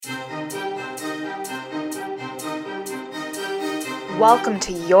Welcome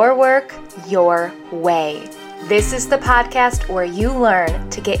to Your Work, Your Way. This is the podcast where you learn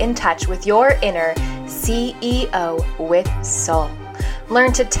to get in touch with your inner CEO with soul.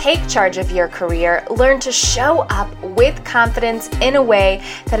 Learn to take charge of your career. Learn to show up with confidence in a way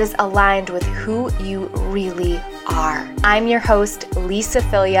that is aligned with who you really are. I'm your host, Lisa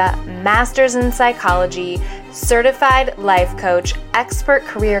Filia, Master's in Psychology, Certified Life Coach, Expert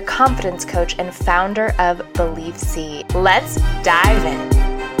Career Confidence Coach, and founder of Believe See. Let's dive in.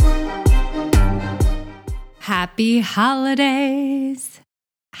 Happy holidays.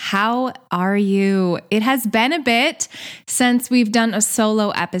 How are you? It has been a bit since we've done a solo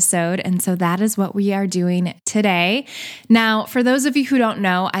episode, and so that is what we are doing today. Now, for those of you who don't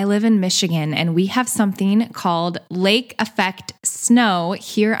know, I live in Michigan, and we have something called lake effect snow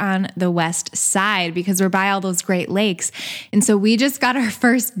here on the west side because we're by all those Great Lakes. And so we just got our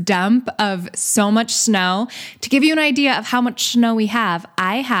first dump of so much snow. To give you an idea of how much snow we have,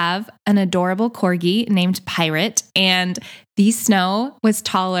 I have an adorable corgi named Pirate, and the snow was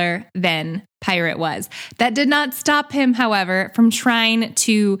taller than Pirate was. That did not stop him, however, from trying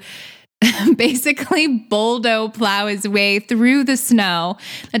to basically bulldoze plow his way through the snow.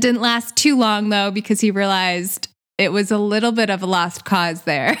 That didn't last too long, though, because he realized it was a little bit of a lost cause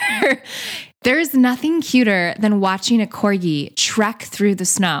there. There's nothing cuter than watching a corgi trek through the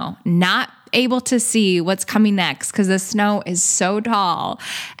snow, not able to see what's coming next because the snow is so tall,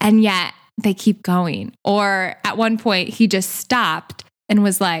 and yet they keep going. Or at one point, he just stopped and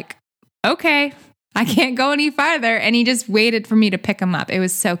was like, okay, I can't go any farther. And he just waited for me to pick him up. It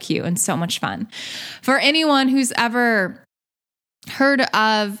was so cute and so much fun. For anyone who's ever heard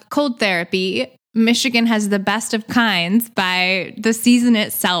of cold therapy, Michigan has the best of kinds. By the season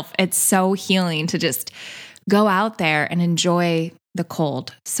itself, it's so healing to just go out there and enjoy the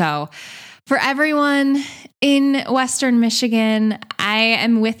cold. So for everyone in Western Michigan, I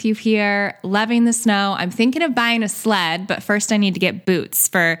am with you here, loving the snow. I'm thinking of buying a sled, but first I need to get boots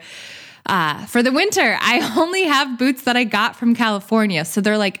for the winter. I only have boots that I got from California, so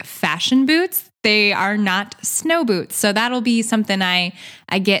they're like fashion boots. They are not snow boots, so that'll be something I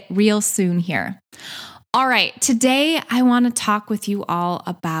get real soon here. All right, today I want to talk with you all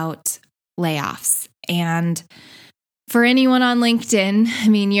about layoffs. And for anyone on LinkedIn, I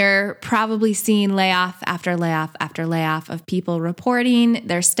mean, you're probably seeing layoff after layoff after layoff of people reporting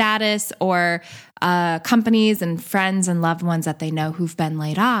their status or companies and friends and loved ones that they know who've been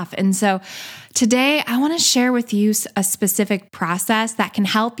laid off. And so today I want to share with you a specific process that can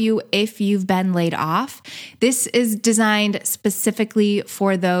help you if you've been laid off. This is designed specifically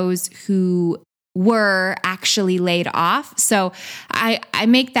for those who were actually laid off. So I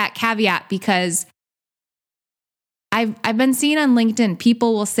make that caveat because I've been seeing on LinkedIn,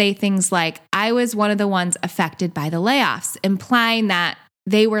 people will say things like, I was one of the ones affected by the layoffs, implying that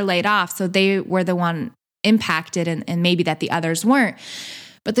they were laid off, so they were the one impacted and maybe that the others weren't.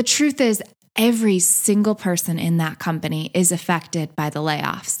 But the truth is, every single person in that company is affected by the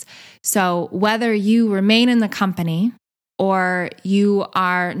layoffs. So whether you remain in the company or you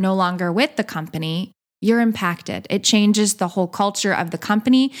are no longer with the company, you're impacted. It changes the whole culture of the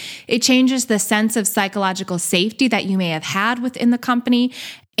company. It changes the sense of psychological safety that you may have had within the company.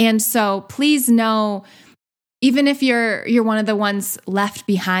 And so please know, even if you're one of the ones left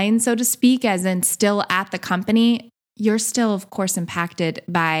behind, so to speak, as in still at the company, you're still, of course, impacted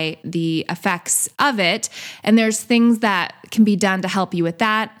by the effects of it. And there's things that can be done to help you with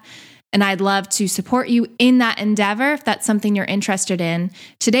that. And I'd love to support you in that endeavor if that's something you're interested in.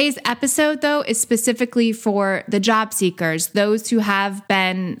 Today's episode, though, is specifically for the job seekers, those who have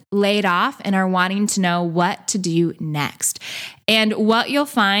been laid off and are wanting to know what to do next. And what you'll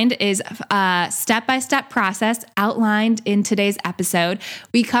find is a step-by-step process outlined in today's episode.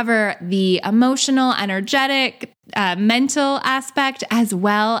 We cover the emotional, energetic, mental aspect, as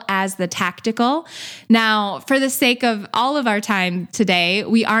well as the tactical. Now, for the sake of all of our time today,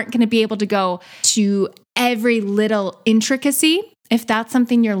 we aren't going to be able to go to every little intricacy. If that's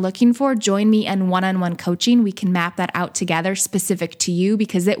something you're looking for, join me in one-on-one coaching. We can map that out together specific to you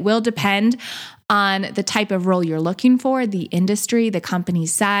because it will depend on the type of role you're looking for, the industry, the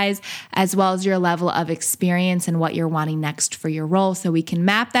company's size, as well as your level of experience and what you're wanting next for your role. So we can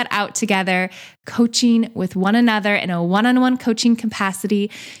map that out together, coaching with one another in a one-on-one coaching capacity.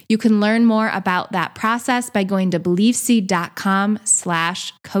 You can learn more about that process by going to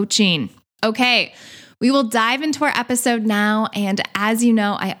believesee.com/coaching. Okay. We will dive into our episode now. And as you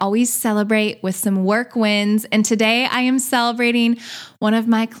know, I always celebrate with some work wins. And today I am celebrating one of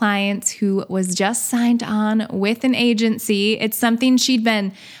my clients who was just signed on with an agency. It's something she'd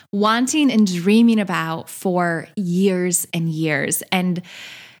been wanting and dreaming about for years and years. And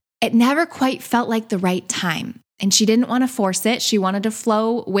it never quite felt like the right time. And she didn't want to force it. She wanted to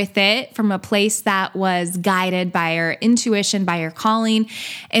flow with it from a place that was guided by her intuition, by her calling.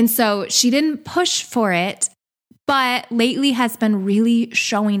 And so she didn't push for it, but lately has been really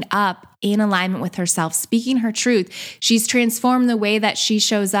showing up in alignment with herself, speaking her truth. She's transformed the way that she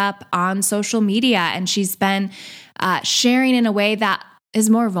shows up on social media, and she's been sharing in a way that is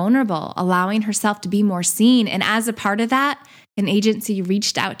more vulnerable, allowing herself to be more seen. And as a part of that, an agency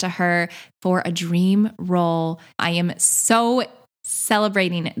reached out to her for a dream role. I am so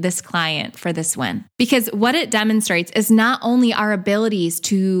celebrating this client for this win, because what it demonstrates is not only our abilities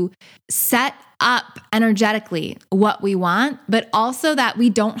to set up energetically what we want, but also that we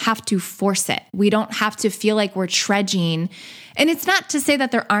don't have to force it. We don't have to feel like we're trudging. And it's not to say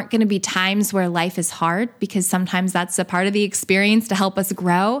that there aren't going to be times where life is hard, because sometimes that's a part of the experience to help us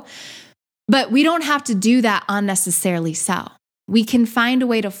grow. But we don't have to do that unnecessarily so. We can find a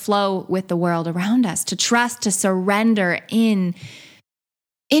way to flow with the world around us, to trust, to surrender into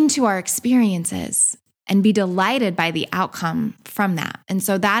our experiences and be delighted by the outcome from that. And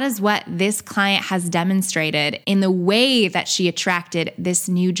so that is what this client has demonstrated in the way that she attracted this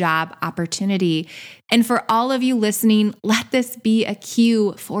new job opportunity. And for all of you listening, let this be a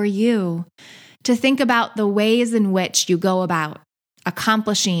cue for you to think about the ways in which you go about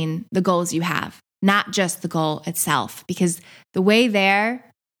accomplishing the goals you have, not just the goal itself, because the way there,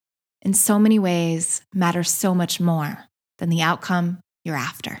 in so many ways, matters so much more than the outcome you're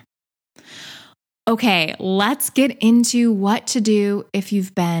after. Okay, let's get into what to do if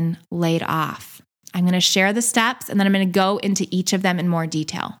you've been laid off. I'm going to share the steps, and then I'm going to go into each of them in more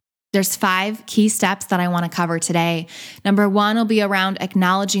detail. There's 5 key steps that I want to cover today. Number 1 will be around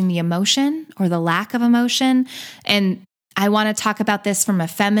acknowledging the emotion or the lack of emotion. And I want to talk about this from a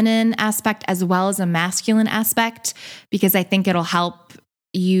feminine aspect as well as a masculine aspect, because I think it'll help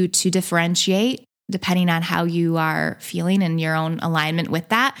you to differentiate depending on how you are feeling and your own alignment with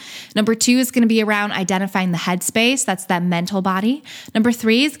that. Number 2 is going to be around identifying the headspace. That's that mental body. Number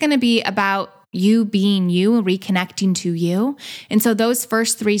 3 is going to be about you being you, reconnecting to you. And so those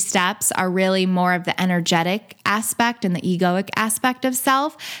first 3 steps are really more of the energetic aspect and the egoic aspect of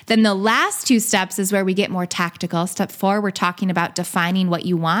self. Then the last 2 steps is where we get more tactical. Step 4, we're talking about defining what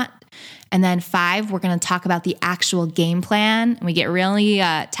you want. And then 5, we're going to talk about the actual game plan. And we get really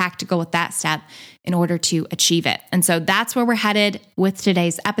tactical with that step in order to achieve it. And so that's where we're headed with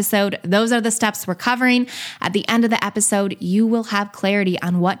today's episode. Those are the steps we're covering. At the end of the episode, you will have clarity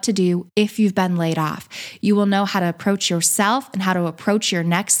on what to do if you've been laid off. You will know how to approach yourself and how to approach your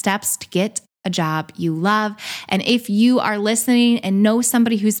next steps to get a job you love. And if you are listening and know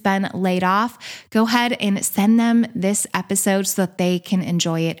somebody who's been laid off, go ahead and send them this episode so that they can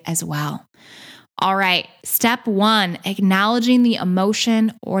enjoy it as well. All right, step 1, acknowledging the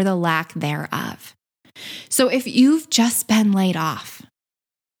emotion or the lack thereof. So if you've just been laid off,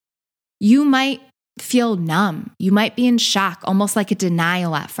 you might feel numb. You might be in shock, almost like a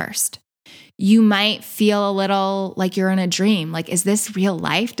denial at first. You might feel a little like you're in a dream. Like, is this real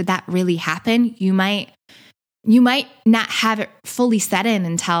life? Did that really happen? You might not have it fully set in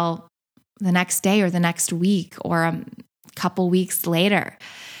until the next day or the next week or a couple weeks later.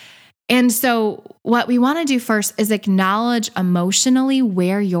 And so what we want to do first is acknowledge emotionally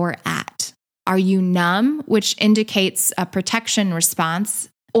where you're at. Are you numb, which indicates a protection response,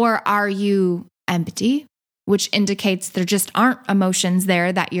 or are you empty, which indicates there just aren't emotions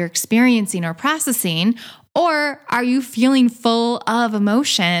there that you're experiencing or processing? Or are you feeling full of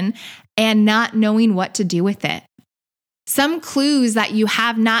emotion and not knowing what to do with it? Some clues that you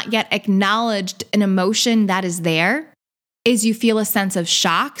have not yet acknowledged an emotion that is there is you feel a sense of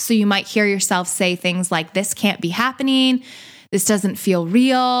shock. So you might hear yourself say things like, this can't be happening. This doesn't feel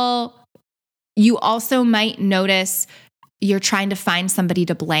real. You also might notice you're trying to find somebody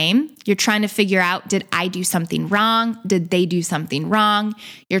to blame. You're trying to figure out, did I do something wrong? Did they do something wrong?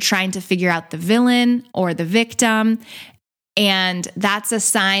 You're trying to figure out the villain or the victim. And that's a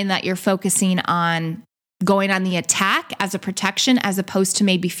sign that you're focusing on going on the attack as a protection, as opposed to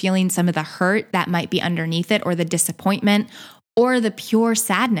maybe feeling some of the hurt that might be underneath it, or the disappointment, or the pure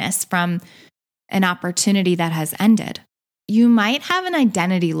sadness from an opportunity that has ended. You might have an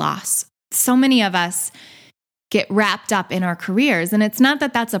identity loss. So many of us get wrapped up in our careers, and it's not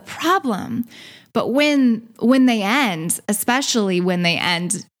that that's a problem, but when they end, especially when they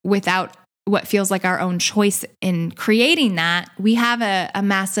end without what feels like our own choice in creating that, we have a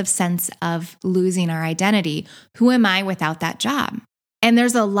massive sense of losing our identity. Who am I without that job? And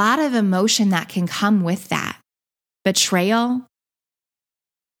there's a lot of emotion that can come with that. Betrayal,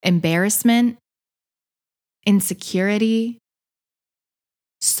 embarrassment, insecurity,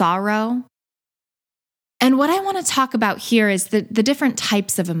 sorrow. And what I want to talk about here is the different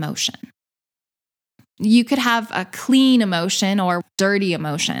types of emotion. You could have a clean emotion or dirty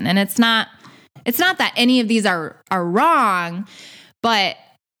emotion. And it's not that any of these are wrong, but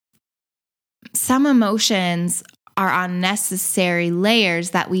some emotions are unnecessary layers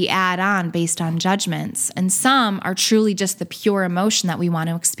that we add on based on judgments. And some are truly just the pure emotion that we want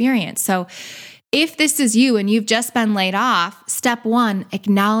to experience. So if this is you and you've just been laid off, step one,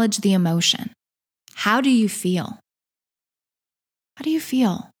 acknowledge the emotion. How do you feel? How do you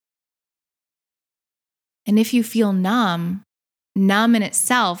feel? And if you feel numb in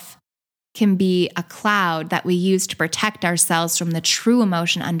itself can be a cloud that we use to protect ourselves from the true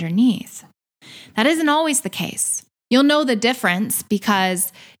emotion underneath. That isn't always the case. You'll know the difference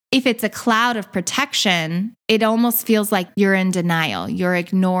because if it's a cloud of protection, it almost feels like you're in denial. You're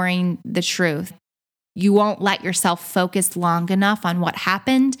ignoring the truth. You won't let yourself focus long enough on what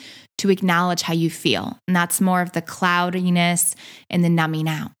happened to acknowledge how you feel. And that's more of the cloudiness and the numbing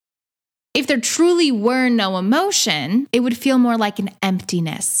out. If there truly were no emotion, it would feel more like an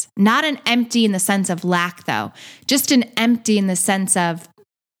emptiness. Not an empty in the sense of lack, though. Just an empty in the sense of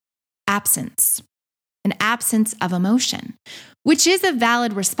absence. An absence of emotion, which is a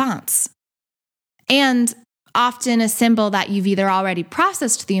valid response. And often a symbol that you've either already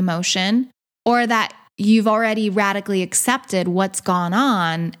processed the emotion or that you've already radically accepted what's gone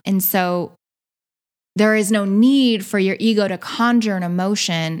on. And so there is no need for your ego to conjure an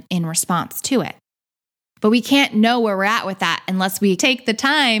emotion in response to it. But we can't know where we're at with that unless we take the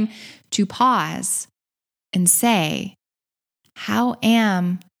time to pause and say, how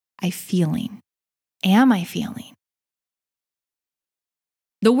am I feeling? Am I feeling?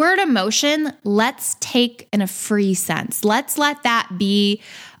 The word emotion, let's take in a free sense. Let's let that be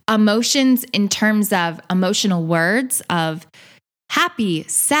emotions in terms of emotional words of happy,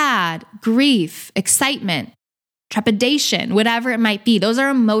 sad, grief, excitement, trepidation, whatever it might be. Those are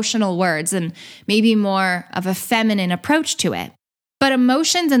emotional words and maybe more of a feminine approach to it. But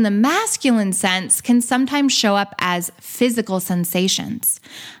emotions in the masculine sense can sometimes show up as physical sensations,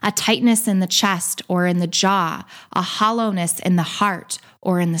 a tightness in the chest or in the jaw, a hollowness in the heart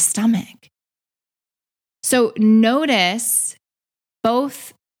or in the stomach. So notice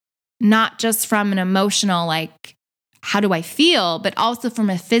both, not just from an emotional, like, how do I feel, but also from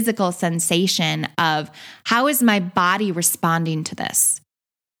a physical sensation of how is my body responding to this?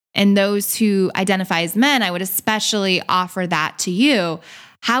 And those who identify as men, I would especially offer that to you.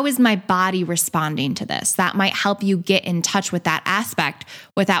 How is my body responding to this? That might help you get in touch with that aspect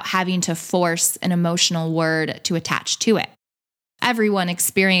without having to force an emotional word to attach to it. Everyone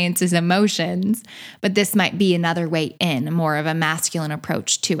experiences emotions, but this might be another way in, more of a masculine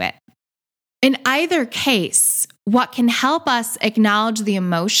approach to it. In either case, what can help us acknowledge the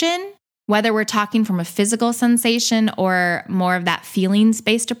emotion, whether we're talking from a physical sensation or more of that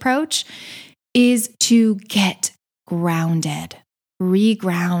feelings-based approach, is to get grounded,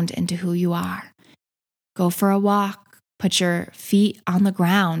 re-ground into who you are. Go for a walk, put your feet on the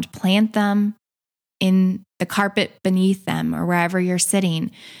ground, plant them in the carpet beneath them or wherever you're sitting.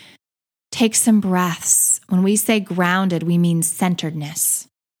 Take some breaths. When we say grounded, we mean centeredness.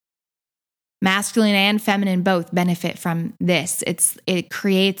 Masculine and feminine both benefit from this. It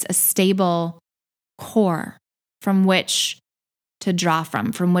creates a stable core from which to draw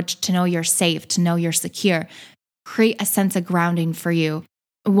from which to know you're safe, to know you're secure. Create a sense of grounding for you.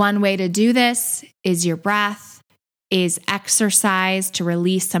 One way to do this is your breath, is exercise to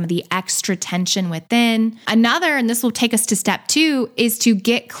release some of the extra tension within. Another, and this will take us to step 2, is to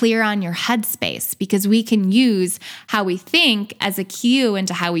get clear on your headspace, because we can use how we think as a cue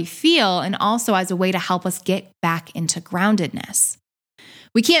into how we feel and also as a way to help us get back into groundedness.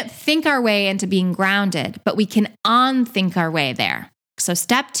 We can't think our way into being grounded, but we can unthink our way there. So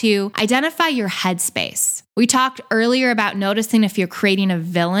step 2, identify your headspace. We talked earlier about noticing if you're creating a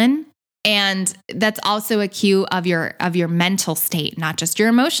villain. And that's also a cue of your mental state, not just your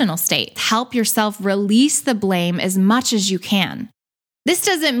emotional state. Help yourself release the blame as much as you can. This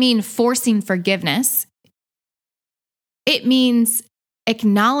doesn't mean forcing forgiveness. It means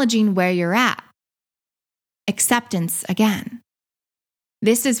acknowledging where you're at. Acceptance again.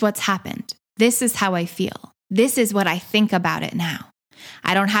 This is what's happened. This is how I feel. This is what I think about it now.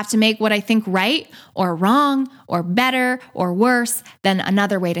 I don't have to make what I think right or wrong or better or worse than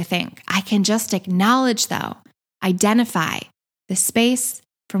another way to think. I can just acknowledge, though, identify the space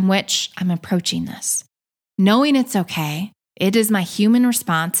from which I'm approaching this. Knowing it's okay, it is my human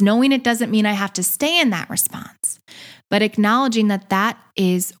response. Knowing it doesn't mean I have to stay in that response, but acknowledging that that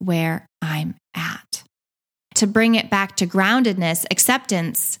is where I'm at. To bring it back to groundedness,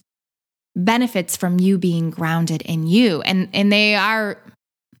 acceptance benefits from you being grounded in you. And they are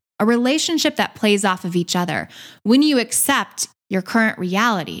a relationship that plays off of each other. When you accept your current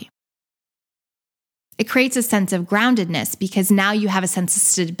reality, it creates a sense of groundedness because now you have a sense of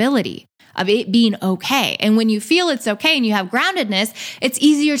stability, of it being okay. And when you feel it's okay and you have groundedness, it's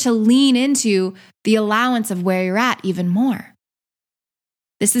easier to lean into the allowance of where you're at even more.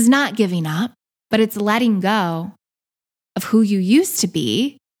 This is not giving up, but it's letting go of who you used to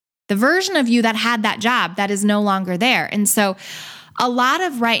be, the version of you that had that job that is no longer there. And so a lot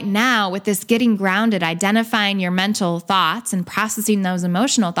of right now with this getting grounded, identifying your mental thoughts and processing those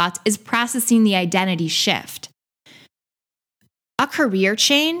emotional thoughts is processing the identity shift. A career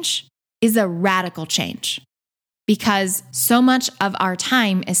change is a radical change because so much of our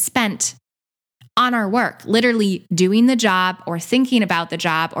time is spent on our work, literally doing the job or thinking about the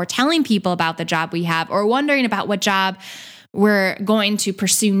job or telling people about the job we have or wondering about what job we're going to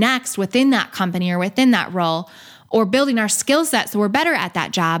pursue next within that company or within that role, or building our skill set so we're better at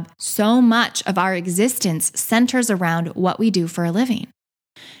that job. So much of our existence centers around what we do for a living.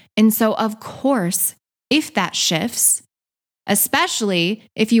 And so, of course, if that shifts, especially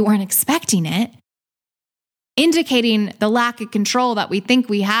if you weren't expecting it, indicating the lack of control that we think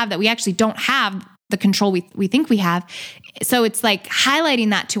we have, that we actually don't have the control we think we have. So it's like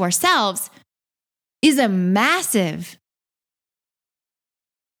highlighting that to ourselves is a massive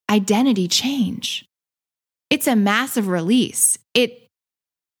identity change. It's a massive release.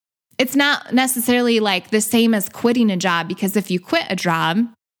 It's not necessarily like the same as quitting a job, because if you quit a job,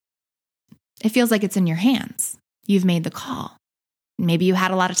 it feels like it's in your hands. You've made the call. Maybe you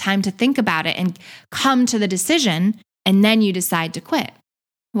had a lot of time to think about it and come to the decision, and then you decide to quit.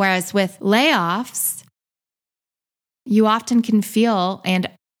 Whereas with layoffs, you often can feel and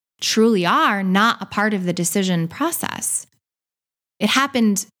truly are not a part of the decision process. It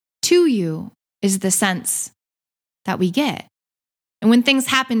happened to you is the sense that we get. And when things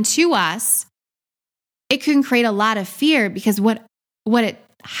happen to us, it can create a lot of fear because what it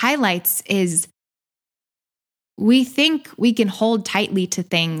highlights is we think we can hold tightly to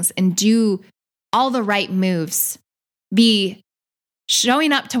things and do all the right moves, be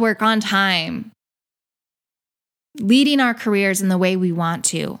showing up to work on time, leading our careers in the way we want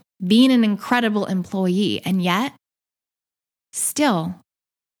to, being an incredible employee, and yet still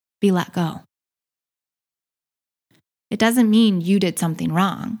be let go. It doesn't mean you did something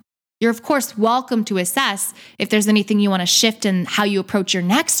wrong. You're, of course, welcome to assess if there's anything you want to shift in how you approach your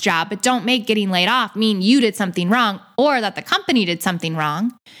next job, but don't make getting laid off mean you did something wrong or that the company did something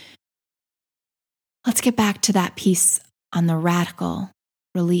wrong. Let's get back to that piece on the radical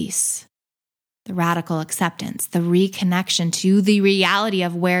release, the radical acceptance, the reconnection to the reality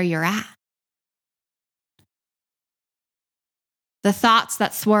of where you're at. The thoughts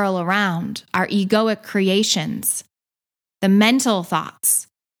that swirl around are egoic creations, the mental thoughts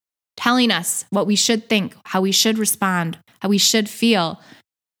telling us what we should think, how we should respond, how we should feel.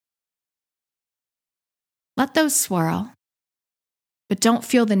 Let those swirl, but don't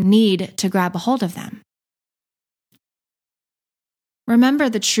feel the need to grab a hold of them. Remember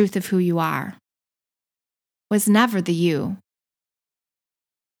the truth of who you are was never the you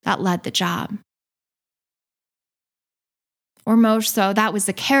that led the job. Or more so, that was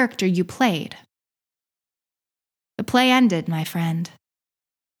the character you played. The play ended, my friend.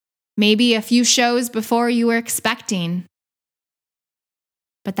 Maybe a few shows before you were expecting,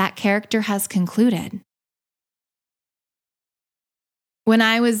 but that character has concluded. When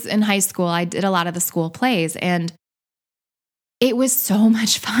I was in high school, I did a lot of the school plays, and it was so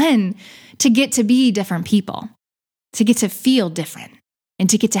much fun to get to be different people, to get to feel different, and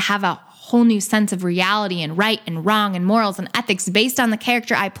to get to have a whole new sense of reality and right and wrong and morals and ethics based on the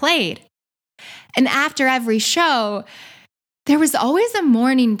character I played. And after every show, there was always a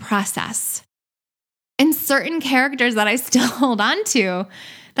mourning process and certain characters that I still hold on to,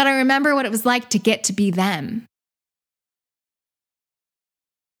 that I remember what it was like to get to be them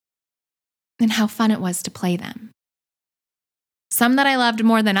and how fun it was to play them. Some that I loved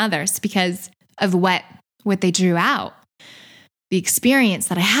more than others because of what they drew out, the experience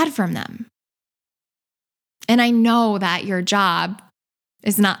that I had from them. And I know that your job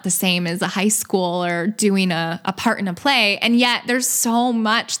is not the same as a high school or doing a part in a play. And yet there's so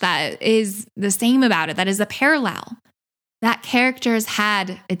much that is the same about it, that is a parallel. That character has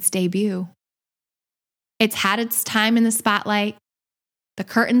had its debut. It's had its time in the spotlight. The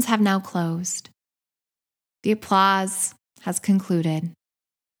curtains have now closed. The applause has concluded.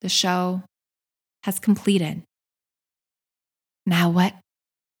 The show has completed. Now what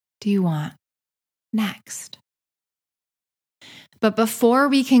do you want next? But before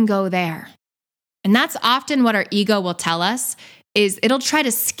we can go there, and that's often what our ego will tell us, is it'll try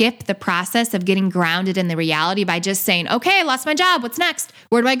to skip the process of getting grounded in the reality by just saying, okay, I lost my job. What's next?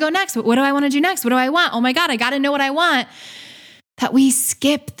 Where do I go next? What do I want to do next? What do I want? Oh my God, I got to know what I want. That we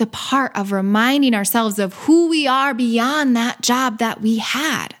skip the part of reminding ourselves of who we are beyond that job that we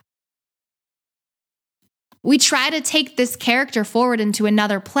had. We try to take this character forward into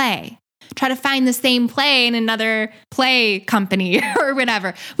another play, try to find the same play in another play company or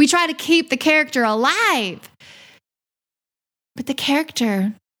whatever. We try to keep the character alive. But the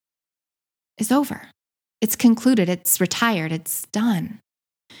character is over. It's concluded. It's retired. It's done.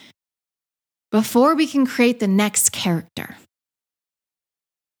 Before we can create the next character,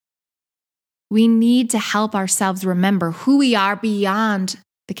 we need to help ourselves remember who we are beyond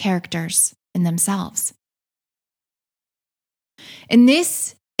the characters in themselves. And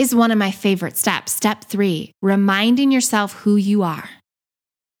this is one of my favorite steps. Step 3, reminding yourself who you are.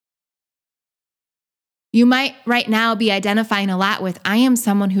 You might right now be identifying a lot with, I am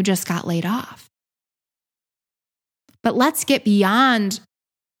someone who just got laid off. But let's get beyond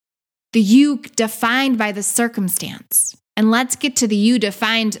the you defined by the circumstance. And let's get to the you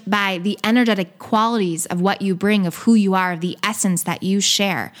defined by the energetic qualities of what you bring, of who you are, of the essence that you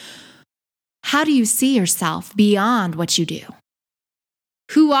share. How do you see yourself beyond what you do?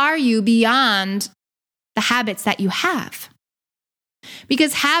 Who are you beyond the habits that you have?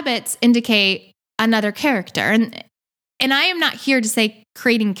 Because habits indicate another character. And I am not here to say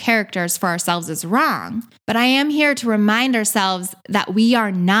creating characters for ourselves is wrong, but I am here to remind ourselves that we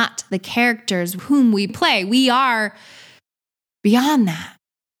are not the characters whom we play. We are beyond that.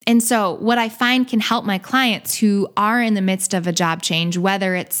 And so what I find can help my clients who are in the midst of a job change,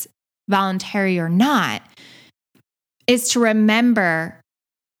 whether it's voluntary or not, is to remember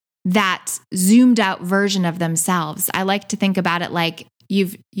that zoomed out version of themselves. I like to think about it like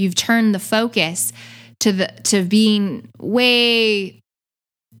you've turned the focus to being way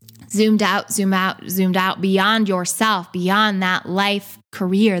zoomed out beyond yourself, beyond that life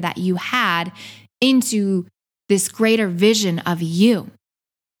career that you had, into this greater vision of you.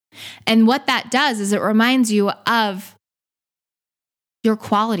 And what that does is it reminds you of your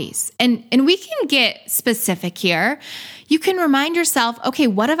qualities. And we can get specific here. You can remind yourself, okay,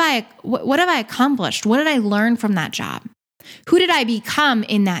 what have I accomplished? What did I learn from that job? Who did I become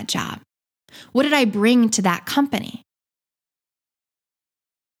in that job? What did I bring to that company?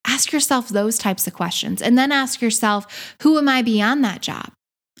 Ask yourself those types of questions, and then ask yourself, who am I beyond that job?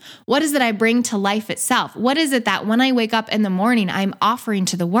 What is it I bring to life itself? What is it that when I wake up in the morning, I'm offering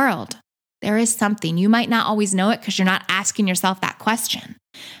to the world? There is something. You might not always know it because you're not asking yourself that question.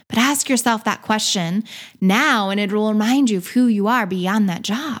 But ask yourself that question now, and it will remind you of who you are beyond that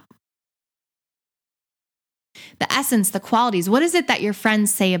job. The essence, the qualities. What is it that your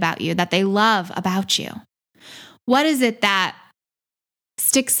friends say about you, that they love about you? What is it that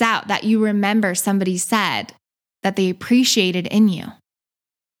sticks out that you remember somebody said that they appreciated in you?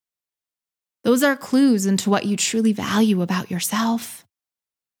 Those are clues into what you truly value about yourself.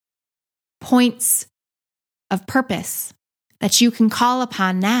 Points of purpose that you can call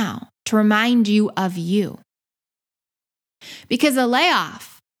upon now to remind you of you. Because a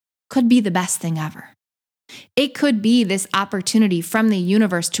layoff could be the best thing ever. It could be this opportunity from the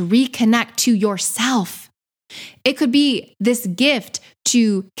universe to reconnect to yourself. It could be this gift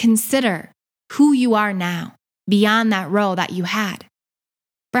to consider who you are now beyond that role that you had.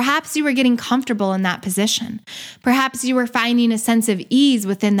 Perhaps you were getting comfortable in that position. Perhaps you were finding a sense of ease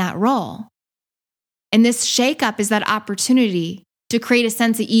within that role. And this shakeup is that opportunity to create a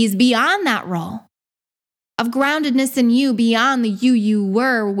sense of ease beyond that role, of groundedness in you beyond the you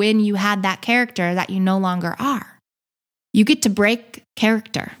were when you had that character that you no longer are. You get to break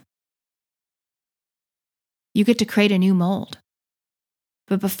character. You get to create a new mold.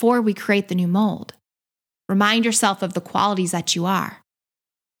 But before we create the new mold, remind yourself of the qualities that you are.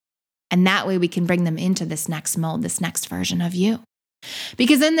 And that way we can bring them into this next mold, this next version of you.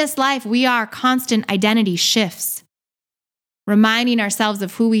 Because in this life, we are constant identity shifts, reminding ourselves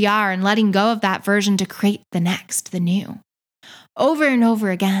of who we are and letting go of that version to create the next, the new, over and over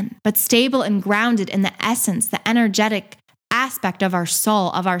again, but stable and grounded in the essence, the energetic aspect of our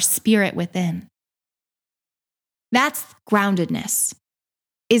soul, of our spirit within. That's groundedness,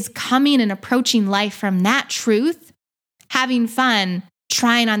 is coming and approaching life from that truth, having fun,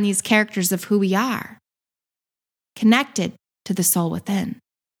 trying on these characters of who we are, connected to the soul within.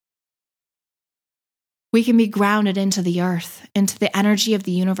 We can be grounded into the earth, into the energy of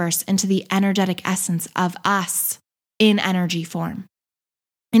the universe, into the energetic essence of us in energy form.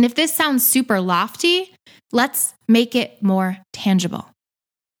 And if this sounds super lofty, let's make it more tangible.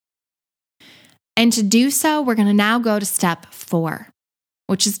 And to do so, we're going to now go to step 4,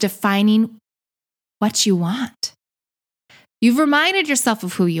 which is defining what you want. You've reminded yourself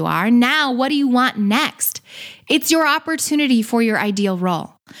of who you are. Now, what do you want next? It's your opportunity for your ideal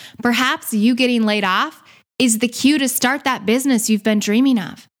role. Perhaps you getting laid off is the cue to start that business you've been dreaming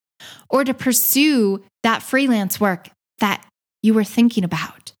of, or to pursue that freelance work that you were thinking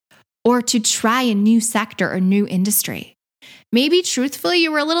about, or to try a new sector or new industry. Maybe truthfully,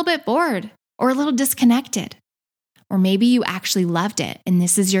 you were a little bit bored or a little disconnected, or maybe you actually loved it and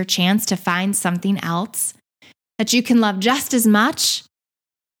this is your chance to find something else that you can love just as much,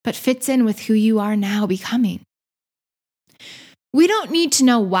 but fits in with who you are now becoming. We don't need to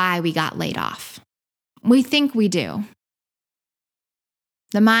know why we got laid off. We think we do.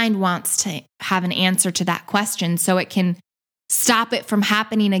 The mind wants to have an answer to that question so it can stop it from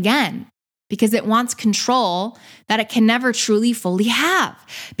happening again, because it wants control that it can never truly fully have,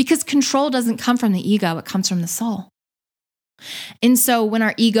 because control doesn't come from the ego, it comes from the soul. And so when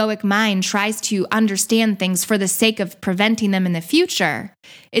our egoic mind tries to understand things for the sake of preventing them in the future,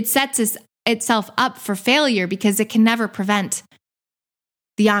 it sets itself up for failure because it can never prevent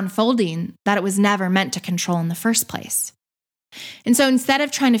the unfolding that it was never meant to control in the first place. And so instead of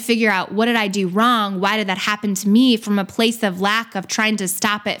trying to figure out what did I do wrong, why did that happen to me from a place of lack of trying to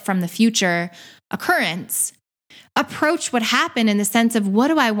stop it from the future occurrence, approach what happened in the sense of what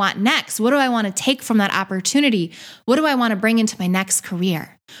do I want next? What do I want to take from that opportunity? What do I want to bring into my next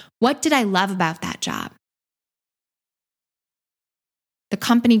career? What did I love about that job? The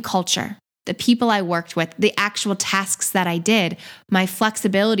company culture, the people I worked with, the actual tasks that I did, my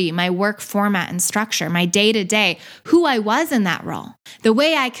flexibility, my work format and structure, my day-to-day, who I was in that role, the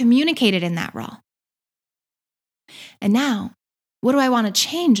way I communicated in that role. And now, what do I want to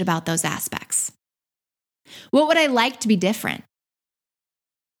change about those aspects? What would I like to be different?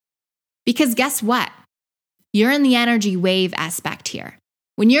 Because guess what? You're in the energy wave aspect here.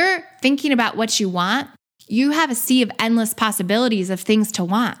 When you're thinking about what you want, you have a sea of endless possibilities of things to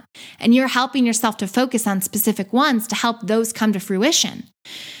want, and you're helping yourself to focus on specific ones to help those come to fruition.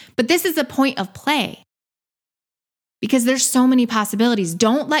 But this is a point of play because there's so many possibilities.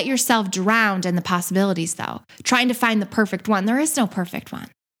 Don't let yourself drown in the possibilities, though, trying to find the perfect one. There is no perfect one.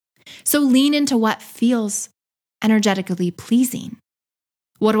 So lean into what feels energetically pleasing.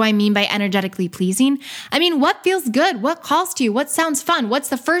 What do I mean by energetically pleasing? I mean, what feels good? What calls to you? What sounds fun? What's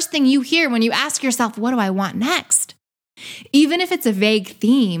the first thing you hear when you ask yourself, what do I want next? Even if it's a vague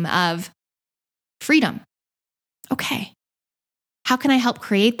theme of freedom. Okay, how can I help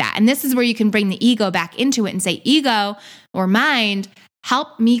create that? And this is where you can bring the ego back into it and say, ego or mind,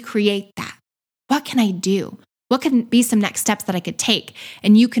 help me create that. What can I do? What can be some next steps that I could take?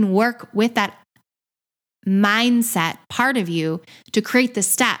 And you can work with that mindset part of you to create the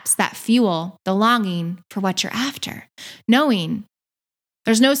steps that fuel the longing for what you're after, knowing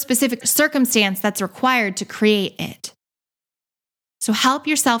there's no specific circumstance that's required to create it. So help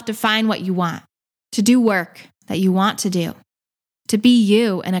yourself define what you want, to do work that you want to do, to be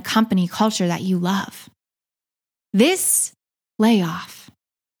you in a company culture that you love. This layoff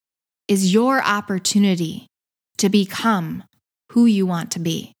is your opportunity to become who you want to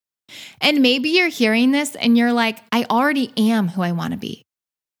be. And maybe you're hearing this and you're like, I already am who I want to be.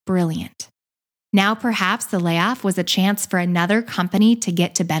 Brilliant. Now perhaps the layoff was a chance for another company to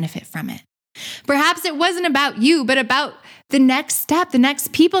get to benefit from it. Perhaps it wasn't about you, but about the next step, the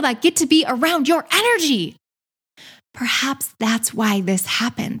next people that get to be around your energy. Perhaps that's why this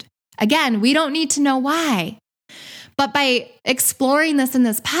happened. Again, we don't need to know why. But by exploring this in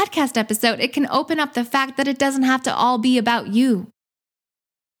this podcast episode, it can open up the fact that it doesn't have to all be about you.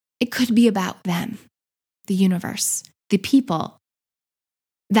 It could be about them, the universe, the people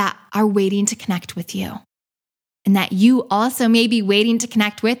that are waiting to connect with you, and that you also may be waiting to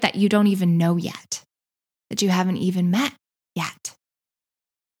connect with that you don't even know yet, that you haven't even met yet.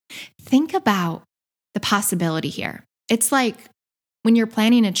 Think about the possibility here. It's like when you're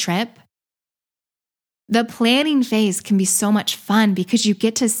planning a trip, the planning phase can be so much fun because you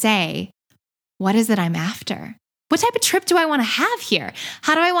get to say, what is it I'm after? What type of trip do I want to have here?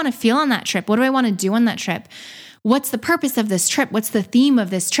 How do I want to feel on that trip? What do I want to do on that trip? what's the purpose of this trip? What's the theme of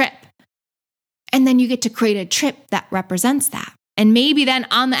this trip? And then you get to create a trip that represents that. And maybe then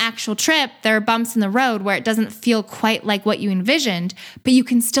on the actual trip, there are bumps in the road where it doesn't feel quite like what you envisioned, but you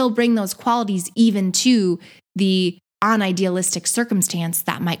can still bring those qualities even to the unidealistic circumstance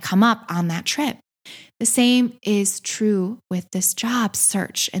that might come up on that trip. The same is true with this job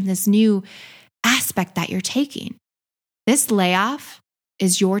search and this new aspect that you're taking. This layoff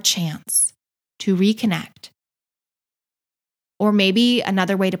is your chance to reconnect. Or maybe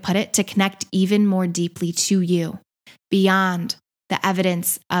another way to put it, to connect even more deeply to you, beyond the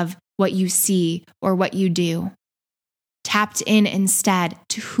evidence of what you see or what you do. Tapped in instead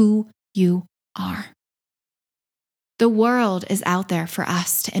to who you are. The world is out there for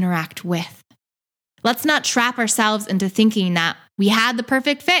us to interact with. Let's not trap ourselves into thinking that we had the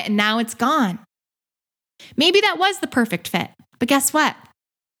perfect fit and now it's gone. Maybe that was the perfect fit, but guess what?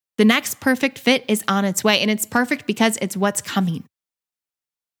 The next perfect fit is on its way, and it's perfect because it's what's coming.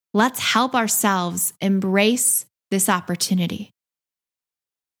 Let's help ourselves embrace this opportunity.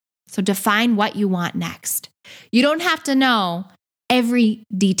 So define what you want next. You don't have to know every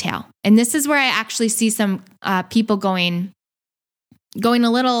detail. And this is where I actually see some people going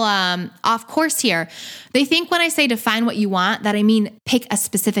a little off course here. They think when I say define what you want, that I mean pick a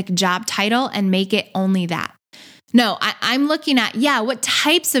specific job title and make it only that. No, I'm looking at, what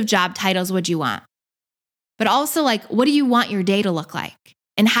types of job titles would you want? But also what do you want your day to look like?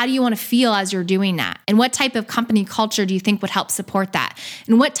 And how do you want to feel as you're doing that? And what type of company culture do you think would help support that?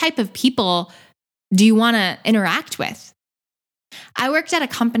 And what type of people do you want to interact with? I worked at a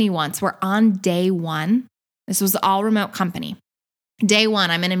company once where on day one, this was an all remote company. Day one,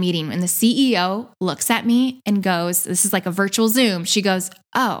 I'm in a meeting and the CEO looks at me and goes, this is like a virtual Zoom. She goes,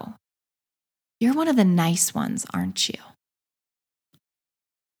 "Oh, you're one of the nice ones, aren't you?"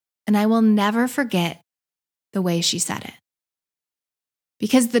 And I will never forget the way she said it.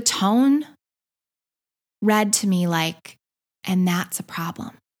 Because the tone read to me like, and that's a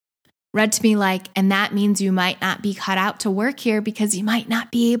problem. Read to me like, and that means you might not be cut out to work here because you might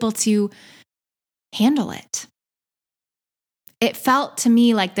not be able to handle it. It felt to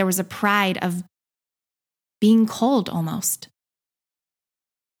me like there was a pride of being cold almost.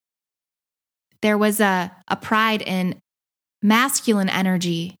 There was a pride in masculine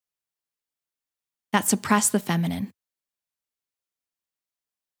energy that suppressed the feminine.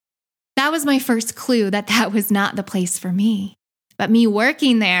 That was my first clue that that was not the place for me. But me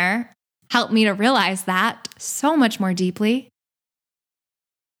working there helped me to realize that so much more deeply.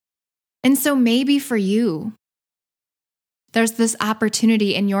 And so maybe for you, there's this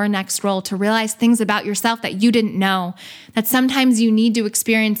opportunity in your next role to realize things about yourself that you didn't know, that sometimes you need to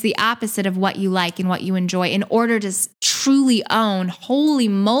experience the opposite of what you like and what you enjoy in order to truly own, holy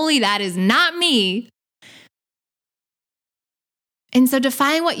moly, that is not me. And so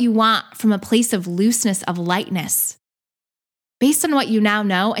define what you want from a place of looseness, of lightness, based on what you now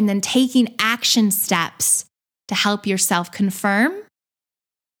know, and then taking action steps to help yourself confirm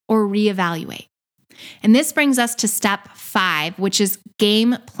or reevaluate. And this brings us to step 5, which is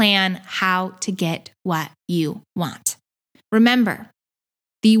game plan how to get what you want. Remember,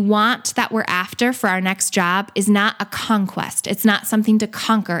 the want that we're after for our next job is not a conquest. It's not something to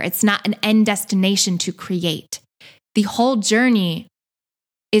conquer. It's not an end destination to create. The whole journey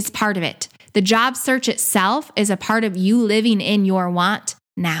is part of it. The job search itself is a part of you living in your want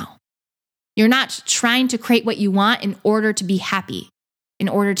now. You're not trying to create what you want in order to be happy, in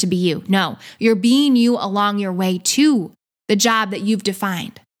order to be you. No, you're being you along your way to the job that you've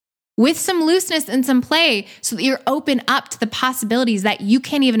defined with some looseness and some play so that you're open up to the possibilities that you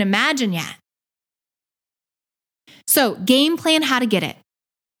can't even imagine yet. So game plan how to get it.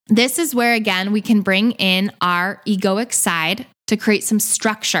 This is where, again, we can bring in our egoic side to create some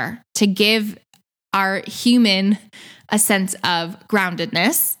structure, to give our human a sense of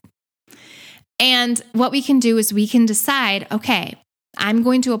groundedness. And what we can do is we can decide, okay, I'm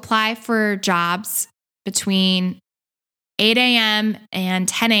going to apply for jobs between 8 a.m. and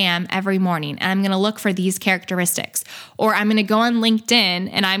 10 a.m. every morning, and I'm going to look for these characteristics. Or I'm going to go on LinkedIn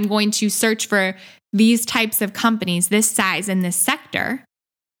and I'm going to search for these types of companies, this size in this sector,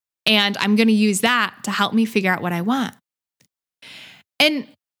 and I'm going to use that to help me figure out what I want. And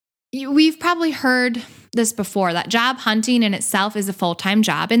we've probably heard this before, that job hunting in itself is a full-time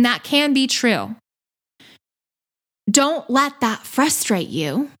job, and that can be true. Don't let that frustrate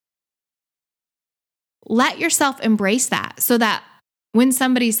you. Let yourself embrace that so that when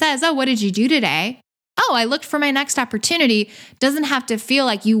somebody says, "Oh, what did you do today?" "Oh, I looked for my next opportunity," doesn't have to feel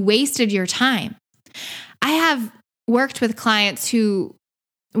like you wasted your time. I have worked with clients who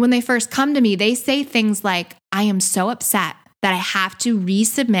when they first come to me, they say things like, I am so upset that I have to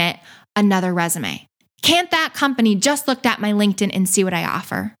resubmit another resume. Can't that company just look at my LinkedIn and see what I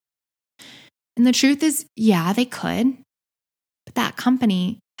offer? And the truth is, yeah, they could, but that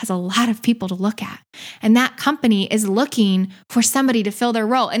company has a lot of people to look at. And that company is looking for somebody to fill their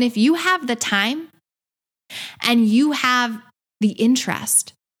role. And if you have the time and you have the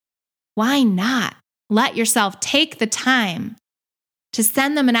interest, why not let yourself take the time to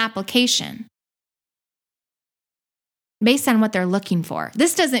send them an application based on what they're looking for?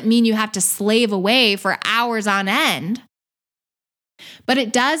 This doesn't mean you have to slave away for hours on end, but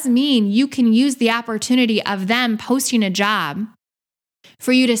it does mean you can use the opportunity of them posting a job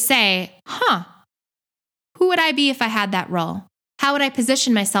for you to say, who would I be if I had that role? How would I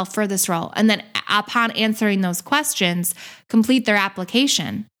position myself for this role? And then upon answering those questions, complete their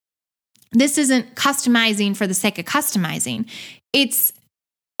application. This isn't customizing for the sake of customizing. It's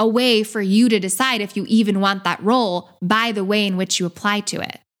a way for you to decide if you even want that role by the way in which you apply to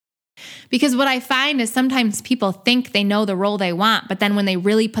it. Because what I find is sometimes people think they know the role they want, but then when they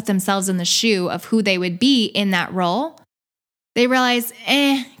really put themselves in the shoe of who they would be in that role, they realize,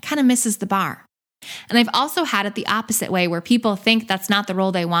 kind of misses the bar. And I've also had it the opposite way where people think that's not the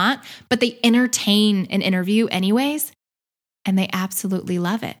role they want, but they entertain an interview anyways, and they absolutely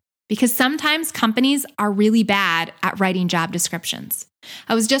love it. Because sometimes companies are really bad at writing job descriptions.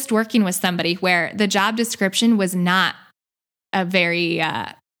 I was just working with somebody where the job description was not a very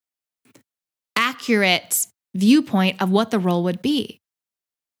accurate viewpoint of what the role would be.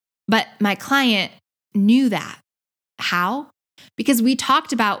 But my client knew that. How? Because we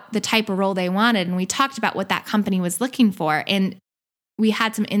talked about the type of role they wanted and we talked about what that company was looking for. And we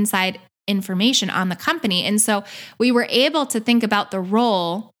had some inside information on the company. And so we were able to think about the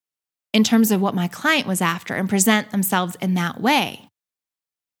role in terms of what my client was after and present themselves in that way.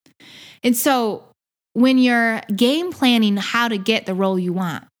 And so when you're game planning how to get the role you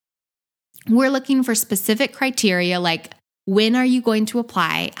want, we're looking for specific criteria like when are you going to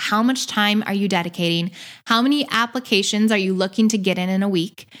apply? How much time are you dedicating? How many applications are you looking to get in a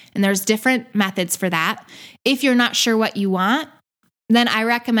week? And there's different methods for that. If you're not sure what you want, then I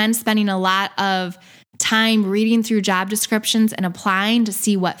recommend spending a lot of time reading through job descriptions and applying to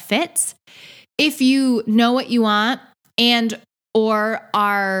see what fits. If you know what you want and or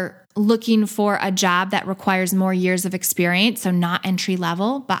are looking for a job that requires more years of experience, so not entry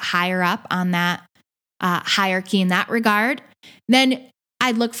level, but higher up on that hierarchy in that regard, then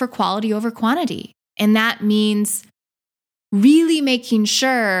I'd look for quality over quantity. And that means really making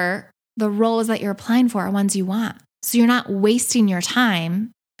sure the roles that you're applying for are ones you want. So you're not wasting your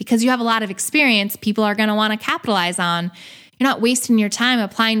time because you have a lot of experience people are going to want to capitalize on. You're not wasting your time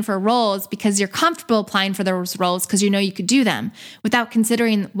applying for roles because you're comfortable applying for those roles because you know you could do them without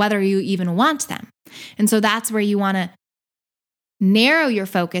considering whether you even want them. And so that's where you want to narrow your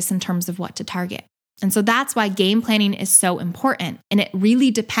focus in terms of what to target. And so that's why game planning is so important. And it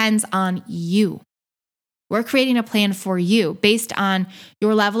really depends on you. We're creating a plan for you based on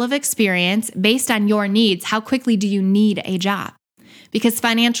your level of experience, based on your needs. How quickly do you need a job? Because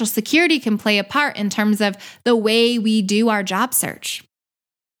financial security can play a part in terms of the way we do our job search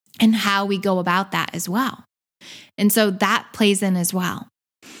and how we go about that as well. And so that plays in as well.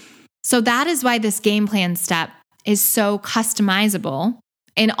 So that is why this game plan step is so customizable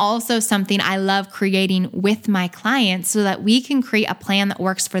and also something I love creating with my clients so that we can create a plan that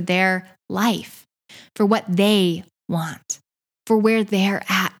works for their life, for what they want, for where they're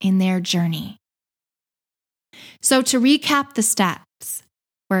at in their journey. So to recap the steps,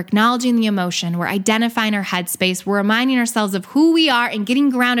 we're acknowledging the emotion, we're identifying our headspace, we're reminding ourselves of who we are and getting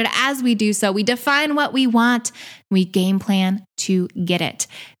grounded as we do so. We define what we want, we game plan to get it.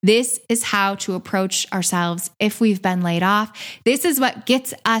 This is how to approach ourselves if we've been laid off. This is what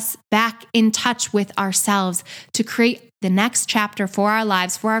gets us back in touch with ourselves to create the next chapter for our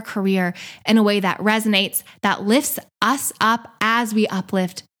lives, for our career in a way that resonates, that lifts us up as we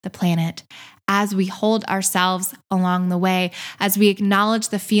uplift the planet, as we hold ourselves along the way, as we acknowledge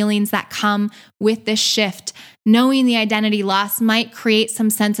the feelings that come with this shift. Knowing the identity loss might create some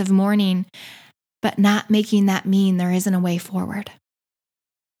sense of mourning, but not making that mean there isn't a way forward.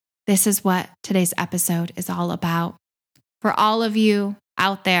 This is what today's episode is all about. For all of you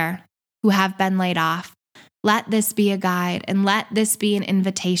out there who have been laid off, let this be a guide and let this be an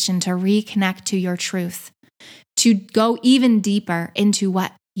invitation to reconnect to your truth, to go even deeper into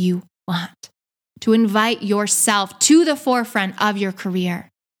what you want, to invite yourself to the forefront of your career,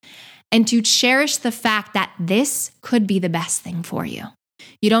 and to cherish the fact that this could be the best thing for you.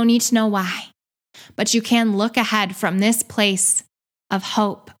 You don't need to know why, but you can look ahead from this place of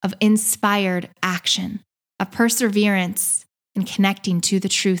hope, of inspired action, of perseverance, and connecting to the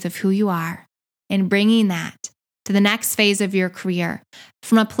truth of who you are and bringing that to the next phase of your career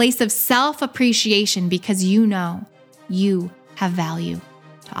from a place of self-appreciation because you know you have value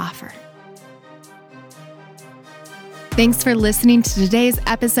to offer. Thanks for listening to today's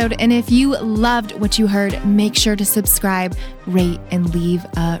episode. And if you loved what you heard, make sure to subscribe, rate, and leave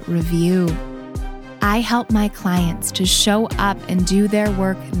a review. I help my clients to show up and do their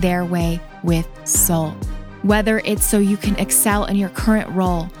work their way with soul. Whether it's so you can excel in your current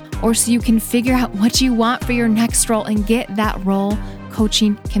role or so you can figure out what you want for your next role and get that role,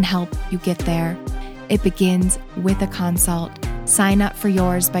 coaching can help you get there. It begins with a consult. Sign up for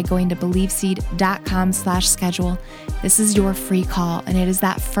yours by going to believeseed.com/schedule. This is your free call, and it is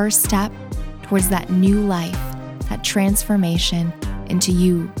that first step towards that new life, that transformation into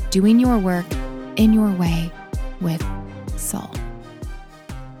you doing your work in your way with soul.